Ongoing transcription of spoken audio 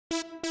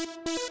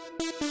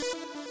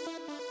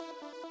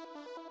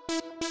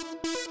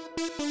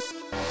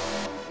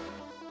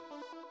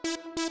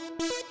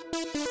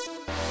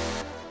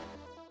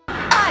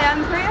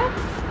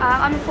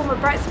I'm a former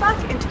Bright Spark.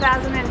 In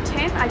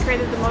 2010 I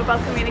created the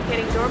mobile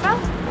communicating doorbell.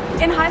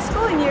 In high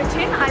school, in year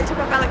 10, I took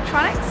up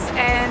electronics,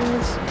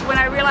 and when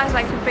I realised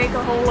I could make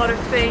a whole lot of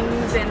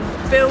things and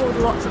build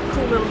lots of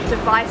cool little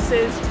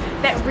devices,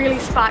 that really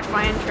sparked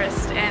my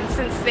interest, and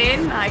since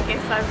then I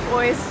guess I've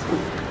always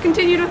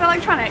continued with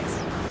electronics.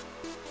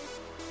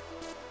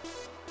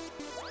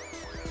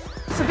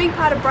 So being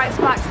part of Bright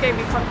Sparks gave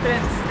me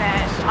confidence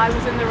that I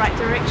was in the right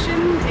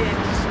direction.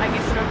 I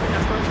guess it opened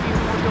up a few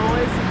more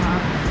doors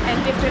and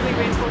definitely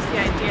reinforced the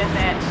idea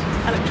that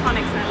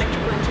electronics and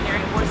electrical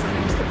engineering was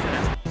something to consider.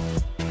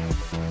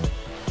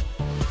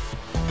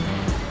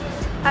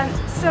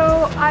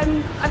 So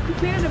I've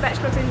completed a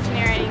Bachelor of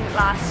Engineering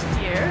last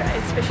year,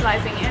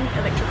 specialising in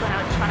electrical and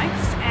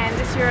electronics, and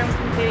this year I'm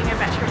completing a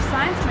Bachelor of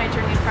Science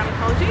majoring in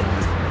pharmacology.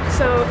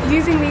 So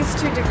using these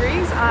two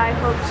degrees I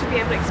hope to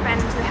be able to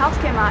expand into the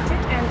healthcare market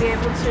and be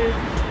able to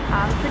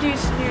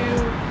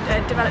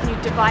develop new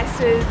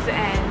devices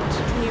and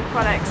new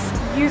products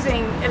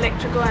using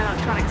electrical and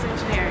electronics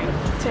engineering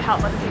to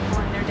help other people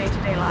in their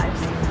day-to-day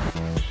lives.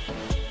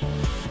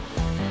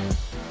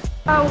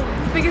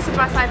 The biggest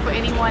advice I have for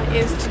anyone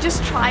is to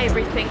just try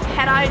everything.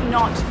 Had I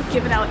not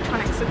given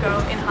electronics a go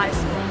in high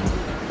school,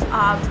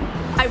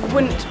 I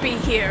wouldn't be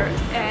here,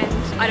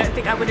 and I don't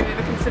think I would have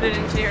ever considered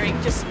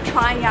engineering. Just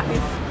trying out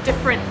these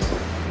different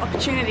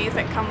opportunities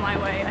that come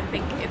my way, I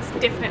think it's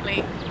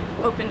definitely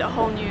opened a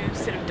whole new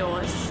set of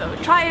doors. So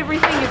try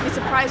everything, you'll be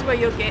surprised where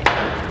you'll get.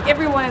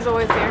 Everyone is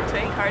always there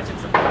to encourage and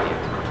support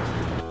you.